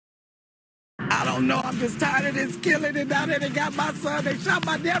don't know. I'm just tired of this killing, and now that they got my son, they shot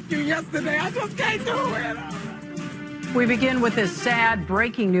my nephew yesterday. I just can't do it. We begin with this sad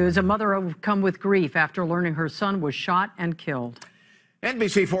breaking news. A mother overcome with grief after learning her son was shot and killed.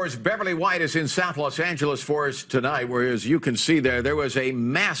 NBC4's Beverly White is in South Los Angeles for us tonight, where, as you can see there was a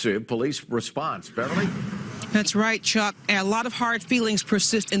massive police response. Beverly? That's right, Chuck. A lot of hard feelings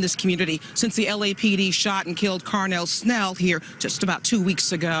persist in this community since the LAPD shot and killed Carnell Snell here just about 2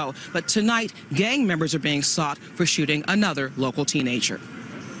 weeks ago. But tonight, gang members are being sought for shooting another local teenager.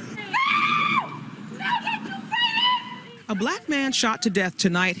 A black man shot to death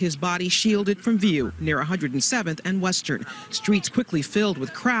tonight, his body shielded from view near 107th and Western. Streets quickly filled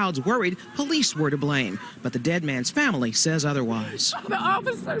with crowds worried police were to blame. But the dead man's family says otherwise. The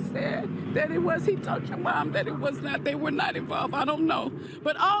officer said that he told your mom that it was not, they were not involved. I don't know.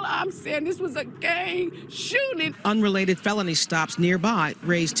 But all I'm saying, this was a gang shooting. Unrelated felony stops nearby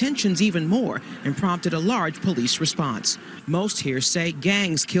raised tensions even more and prompted a large police response. Most here say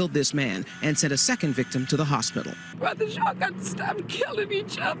gangs killed this man and sent a second victim to the hospital. Brothers, y'all got to stop killing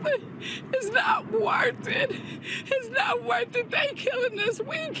each other. It's not worth it. It's not worth it. They killing us.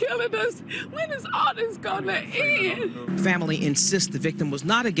 We killing us. When is all this gonna end? Family insists the victim was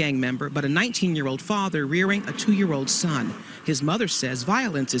not a gang member, but a 19-year-old father rearing a 2-year-old son. His mother says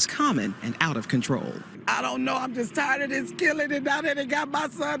violence is common and out of control. I don't know. I'm just tired of this killing, and now that they got my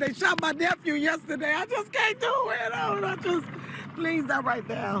son, they shot my nephew yesterday. I just can't do it. Please, not right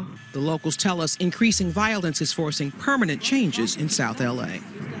now. The locals tell us increasing violence is forcing permanent changes in South LA.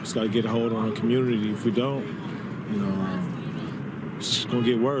 Just got to get a hold on the community. If we don't, it's just going to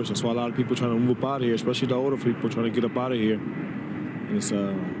get worse. That's why a lot of people trying to move up out of here, especially the older people trying to get up out of here. And it's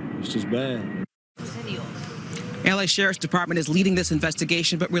just bad. LA Sheriff's Department is leading this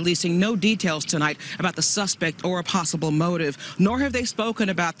investigation but releasing no details tonight about the suspect or a possible motive, nor have they spoken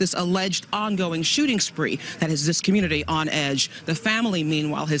about this alleged ongoing shooting spree that has this community on edge. The family,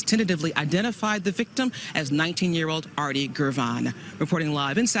 meanwhile, has tentatively identified the victim as 19-year-old Artie Gervan. Reporting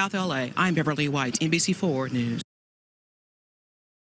live in South LA, I'm Beverly White, NBC4 News.